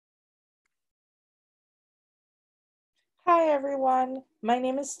Hi everyone, my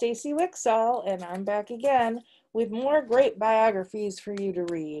name is Stacey Wixall and I'm back again with more great biographies for you to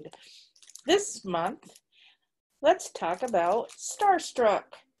read. This month, let's talk about Starstruck.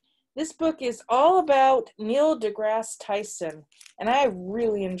 This book is all about Neil deGrasse Tyson and I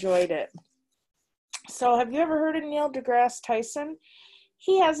really enjoyed it. So have you ever heard of Neil deGrasse Tyson?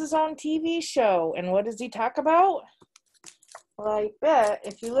 He has his own TV show, and what does he talk about? Well, I bet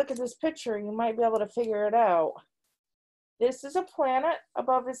if you look at this picture, you might be able to figure it out. This is a planet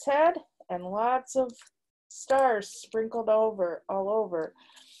above his head and lots of stars sprinkled all over.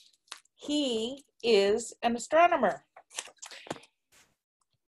 He is an astronomer.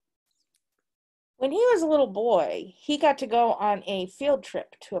 When he was a little boy, he got to go on a field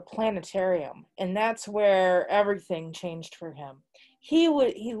trip to a planetarium, and that's where everything changed for him. He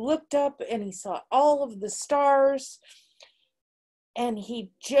looked up and he saw all of the stars, and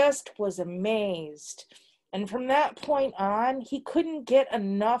he just was amazed. And from that point on, he couldn't get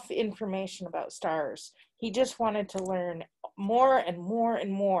enough information about stars. He just wanted to learn more and more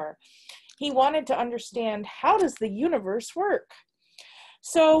and more. He wanted to understand, how does the universe work?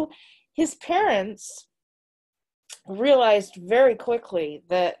 So his parents realized very quickly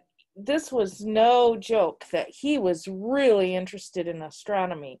that this was no joke, that he was really interested in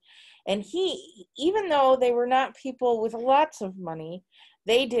astronomy. And even though they were not people with lots of money,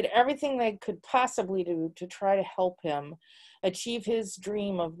 they did everything they could possibly do to try to help him achieve his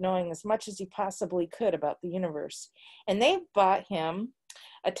dream of knowing as much as he possibly could about the universe. And they bought him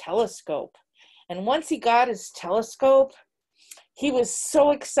a telescope. And once he got his telescope, he was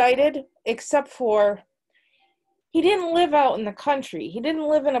so excited, except for he didn't live out in the country. He didn't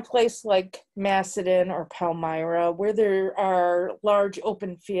live in a place like Macedon or Palmyra, where there are large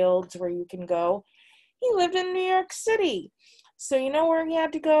open fields where you can go. He lived in New York City. So you know where he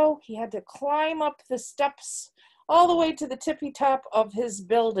had to go? He had to climb up the steps all the way to the tippy top of his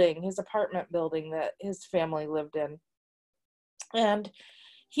building, his apartment building that his family lived in. And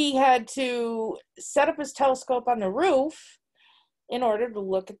he had to set up his telescope on the roof in order to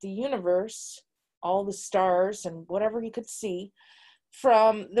look at the universe, all the stars and whatever he could see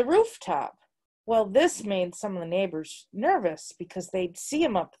from the rooftop. Well, this made some of the neighbors nervous because they'd see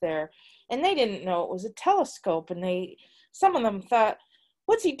him up there and they didn't know it was a telescope, and some of them thought,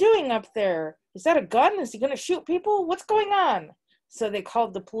 what's he doing up there? Is that a gun? Is he going to shoot people? What's going on? So they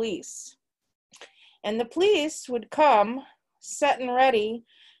called the police. And the police would come set and ready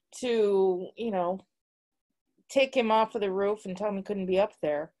to, take him off of the roof and tell him he couldn't be up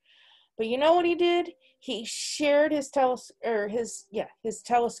there. But you know what he did? He shared his telescope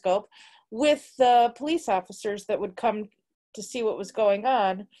with the police officers that would come to see what was going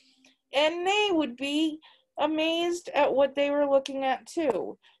on, and they would be amazed at what they were looking at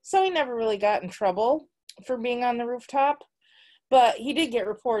too. So he never really got in trouble for being on the rooftop, but he did get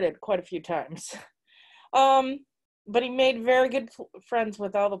reported quite a few times. But he made very good friends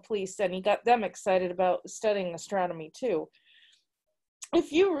with all the police, and he got them excited about studying astronomy too.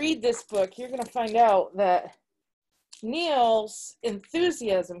 If you read this book, you're going to find out that Neil's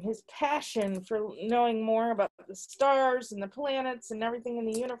enthusiasm, his passion for knowing more about the stars and the planets and everything in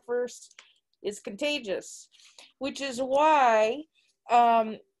the universe is contagious, which is why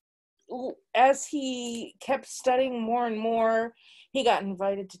as he kept studying more and more, he got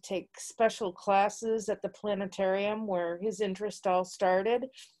invited to take special classes at the planetarium where his interest all started.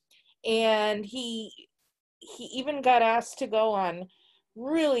 And he even got asked to go on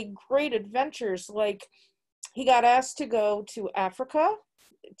really great adventures. Like, he got asked to go to Africa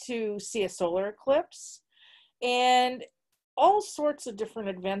to see a solar eclipse, and all sorts of different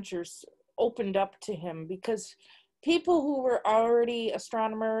adventures opened up to him because people who were already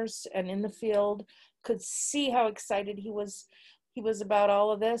astronomers and in the field could see how excited he was about all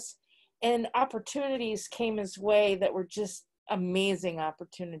of this, and opportunities came his way that were just amazing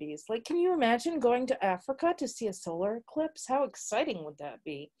opportunities. Like, can you imagine going to Africa to see a solar eclipse? How exciting would that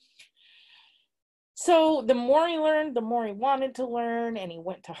be? So the more he learned, the more he wanted to learn, and he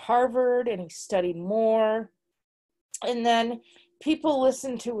went to Harvard and he studied more. And then people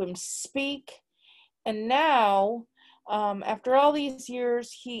listened to him speak. And now, after all these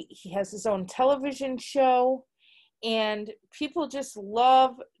years, he has his own television show, and people just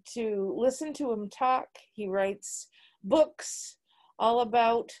love to listen to him talk. He writes books all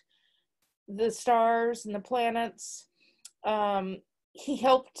about the stars and the planets. He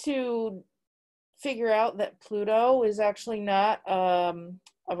helped to figure out that Pluto is actually not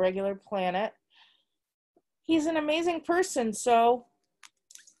a regular planet. He's an amazing person, so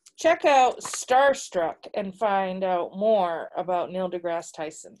check out Starstruck and find out more about Neil deGrasse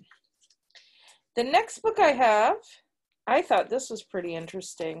Tyson. The next book I have I thought this was pretty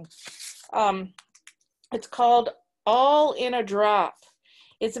interesting. Um, it's called All in a Drop.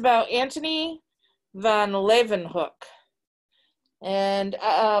 It's about Antony van Leeuwenhoek. And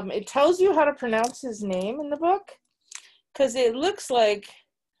it tells you how to pronounce his name in the book, because it looks like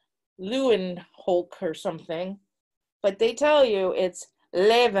Leeuwenhoek or something, but they tell you it's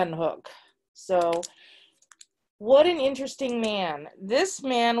Leeuwenhoek. So what an interesting man. This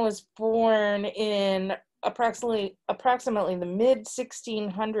man was born in approximately the mid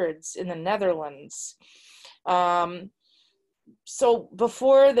 1600s in the Netherlands. So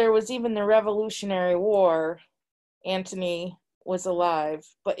before there was even the Revolutionary War, Antony was alive,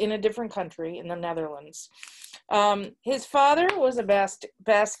 but in a different country, in the Netherlands. His father was a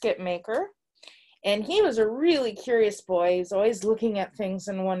basket maker, and he was a really curious boy. He was always looking at things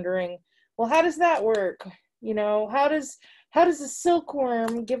and wondering, well, how does that work? You know, how does a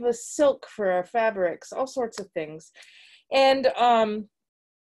silkworm give us silk for our fabrics? All sorts of things. And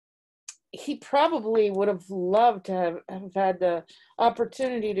he probably would have loved to have had the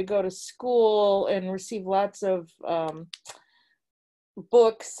opportunity to go to school and receive lots of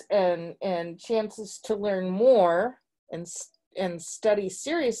books and chances to learn more and study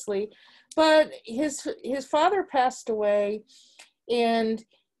seriously. But his father passed away, and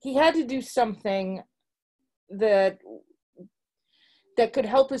he had to do something that could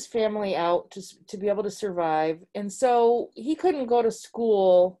help his family out to be able to survive. And so he couldn't go to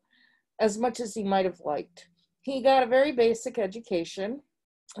school as much as he might have liked. He got a very basic education.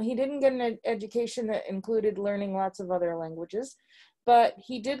 He didn't get an education that included learning lots of other languages, but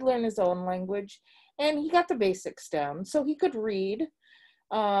he did learn his own language, and he got the basics down. So he could read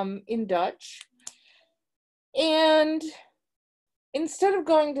in Dutch. And instead of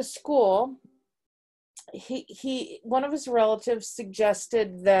going to school, one of his relatives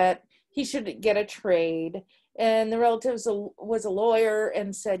suggested that he should get a trade. And the relative was a lawyer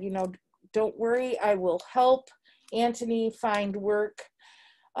and said, don't worry, I will help Antony find work.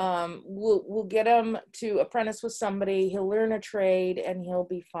 We'll get him to apprentice with somebody. He'll learn a trade and he'll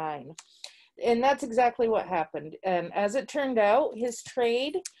be fine. And that's exactly what happened. And as it turned out, his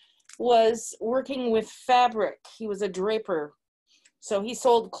trade was working with fabric. He was a draper. So he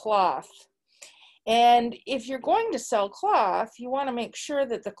sold cloth. And if you're going to sell cloth, you want to make sure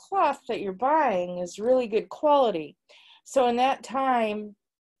that the cloth that you're buying is really good quality. So in that time,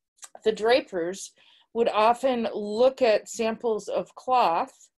 the drapers would often look at samples of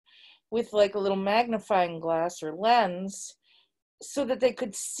cloth with like a little magnifying glass or lens so that they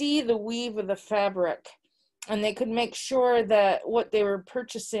could see the weave of the fabric, and they could make sure that what they were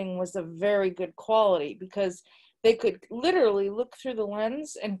purchasing was of very good quality, because they could literally look through the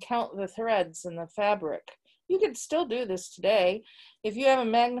lens and count the threads in the fabric. You could still do this today. If you have a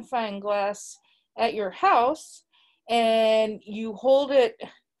magnifying glass at your house and you hold it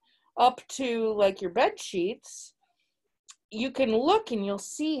up to like your bed sheets, you can look and you'll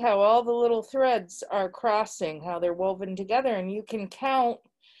see how all the little threads are crossing, how they're woven together, and you can count.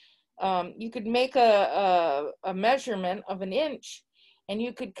 You could make a measurement of an inch, and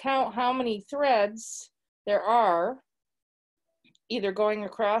you could count how many threads there are, either going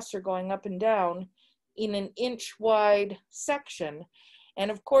across or going up and down, in an inch wide section.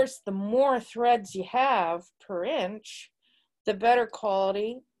 And of course, the more threads you have per inch, the better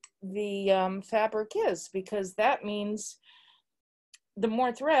quality the fabric is, because that means the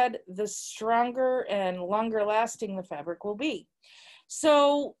more thread, the stronger and longer lasting the fabric will be.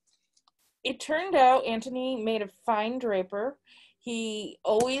 So it turned out Antony made a fine draper. He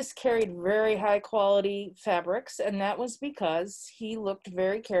always carried very high quality fabrics, and that was because he looked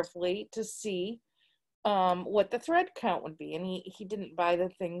very carefully to see what the thread count would be. And he didn't buy the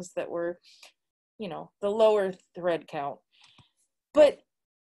things that were, the lower thread count. But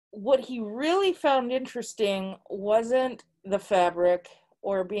what he really found interesting wasn't the fabric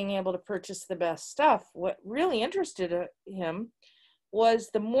or being able to purchase the best stuff. What really interested him was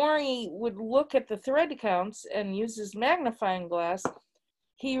the more he would look at the thread counts and use his magnifying glass,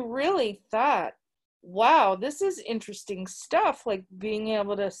 he really thought, wow, this is interesting stuff, like being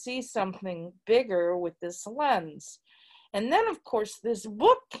able to see something bigger with this lens. And then, of course, this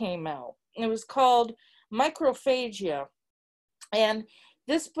book came out. It was called Microphagia. And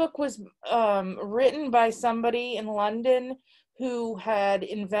this book was written by somebody in London who had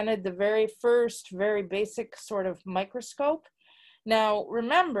invented the very first, very basic sort of microscope. Now,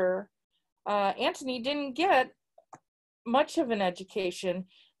 remember, Antony didn't get much of an education.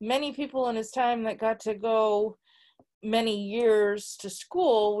 Many people in his time that got to go many years to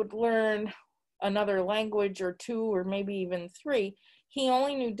school would learn another language or two or maybe even three. He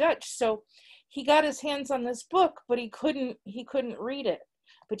only knew Dutch. So he got his hands on this book, but he couldn't read it.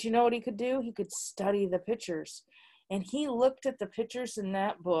 But you know what he could do? He could study the pictures. And he looked at the pictures in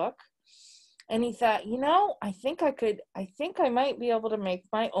that book and he thought, I think I might be able to make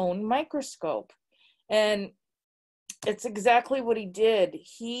my own microscope. And it's exactly what he did.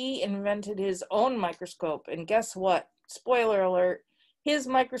 He invented his own microscope. And guess what? Spoiler alert, his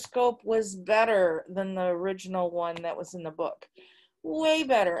microscope was better than the original one that was in the book. Way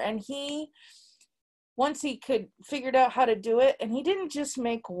better. And once he figured out how to do it, and he didn't just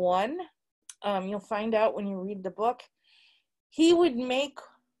make one, you'll find out when you read the book, he would make,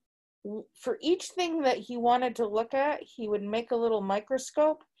 for each thing that he wanted to look at, he would make a little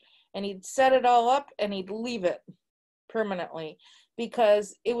microscope and he'd set it all up and he'd leave it permanently,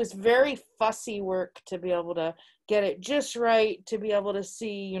 because it was very fussy work to be able to get it just right, to be able to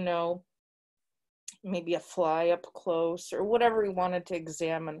see, maybe a fly up close or whatever he wanted to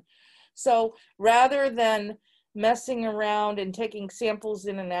examine. So rather than messing around and taking samples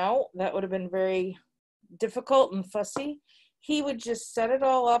in and out, that would have been very difficult and fussy. He would just set it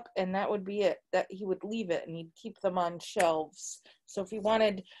all up and that would be it. That he would leave it and he'd keep them on shelves. So if he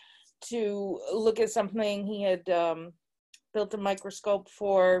wanted to look at something he had built a microscope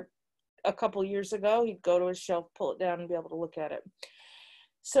for a couple years ago, he'd go to his shelf, pull it down, and be able to look at it.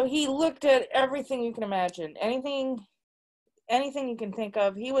 So he looked at everything you can imagine, anything you can think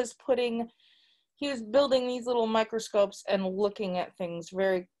of. He was building these little microscopes and looking at things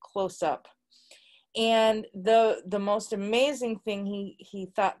very close up. And the most amazing thing he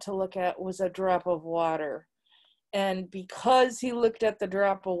thought to look at was a drop of water. And because he looked at the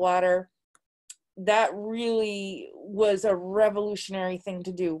drop of water, that really was a revolutionary thing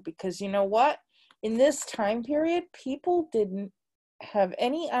to do, because you know what? In this time period, people didn't have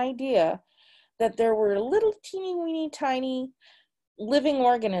any idea that there were little teeny weeny tiny living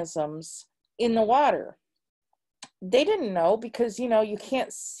organisms in the water. They didn't know, because you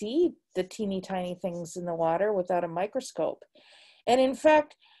can't see the teeny tiny things in the water without a microscope. And in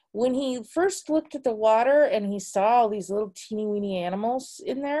fact, when he first looked at the water and he saw all these little teeny weeny animals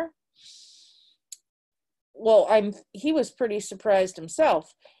in there, he was pretty surprised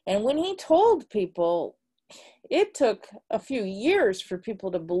himself. And when he told people, it took a few years for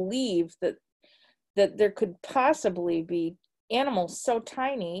people to believe that there could possibly be animals so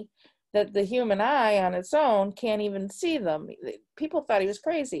tiny that the human eye on its own can't even see them. People thought he was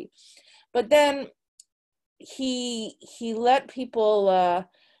crazy. But then he let people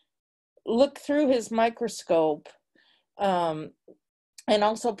look through his microscope, and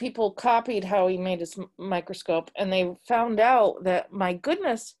also people copied how he made his microscope, and they found out that, my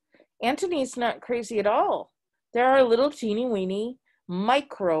goodness, Antony's not crazy at all. There are little teeny weeny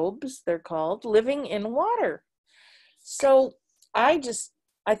microbes, they're called, living in water. So I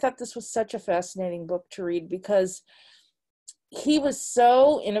thought this was such a fascinating book to read, because he was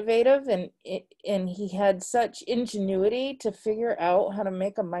so innovative and he had such ingenuity to figure out how to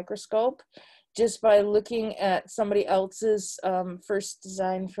make a microscope just by looking at somebody else's first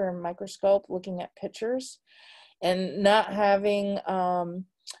design for a microscope, looking at pictures, and not having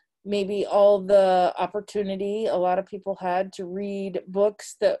maybe all the opportunity a lot of people had to read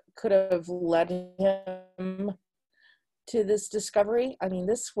books that could have led him to this discovery. I mean,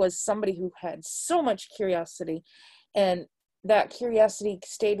 this was somebody who had so much curiosity, and that curiosity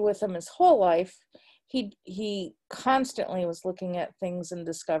stayed with him his whole life. He constantly was looking at things and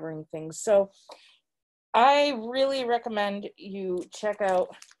discovering things. So I really recommend you check out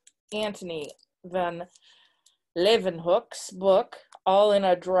Antony van Leeuwenhoek's book, All in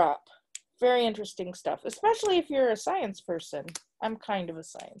a Drop. Very interesting stuff, especially if you're a science person. I'm kind of a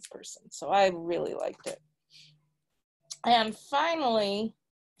science person, so I really liked it. And finally,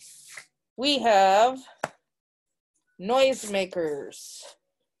 we have Noisemakers.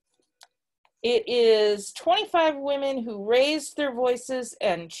 It is 25 women who raised their voices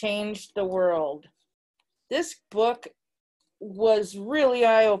and changed the world. This book was really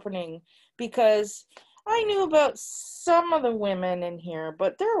eye-opening, because I knew about some of the women in here,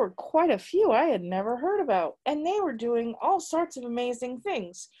 but there were quite a few I had never heard about, and they were doing all sorts of amazing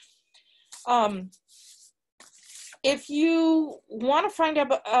things. If you want to find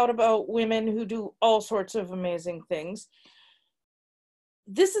out about women who do all sorts of amazing things,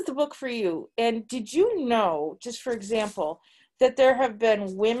 this is the book for you. And did you know, just for example, that there have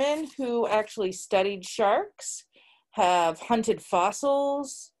been women who actually studied sharks, have hunted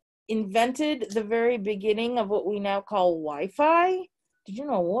fossils, invented the very beginning of what we now call Wi-Fi? Did you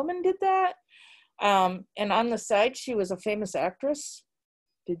know a woman did that? And on the side, she was a famous actress.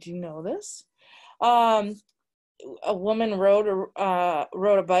 Did you know this? a woman rode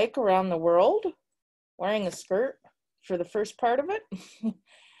a bike around the world wearing a skirt for the first part of it.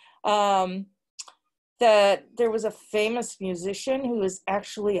 That there was a famous musician who was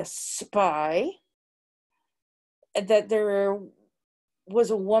actually a spy. That there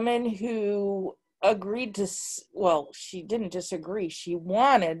was a woman who agreed to, well, she didn't disagree, she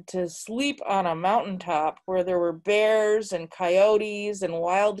wanted to sleep on a mountaintop where there were bears and coyotes and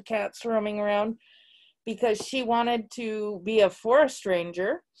wildcats roaming around, because she wanted to be a forest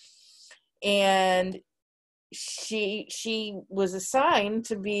ranger, and she was assigned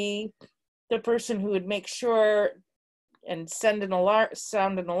to be the person who would make sure and sound an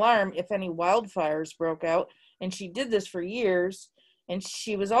alarm if any wildfires broke out. And she did this for years, and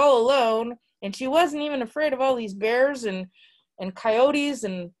she was all alone, and she wasn't even afraid of all these bears and coyotes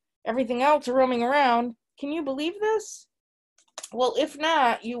and everything else roaming around. Can you believe this? Well, if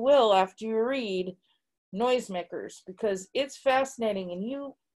not, you will after you read Noisemakers, because it's fascinating, and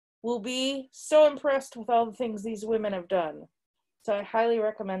you will be so impressed with all the things these women have done. So I highly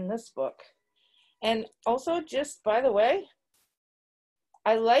recommend this book. And also, just by the way,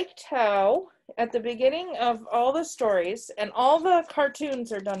 I liked how at the beginning of all the stories, and all the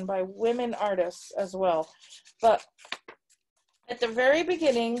cartoons are done by women artists as well, but at the very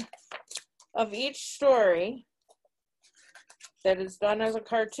beginning of each story that is done as a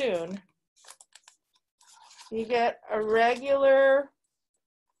cartoon, you get a regular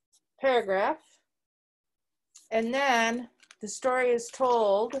paragraph, and then the story is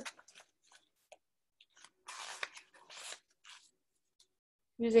told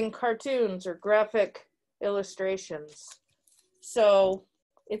using cartoons or graphic illustrations. So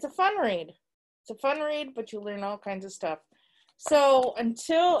it's a fun read. It's a fun read, but you learn all kinds of stuff. So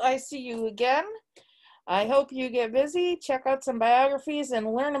until I see you again, I hope you get busy, check out some biographies,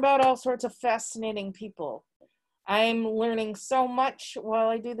 and learn about all sorts of fascinating people. I'm learning so much while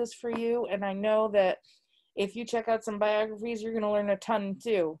I do this for you, and I know that if you check out some biographies, you're going to learn a ton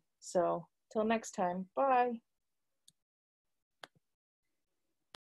too. So till next time, bye.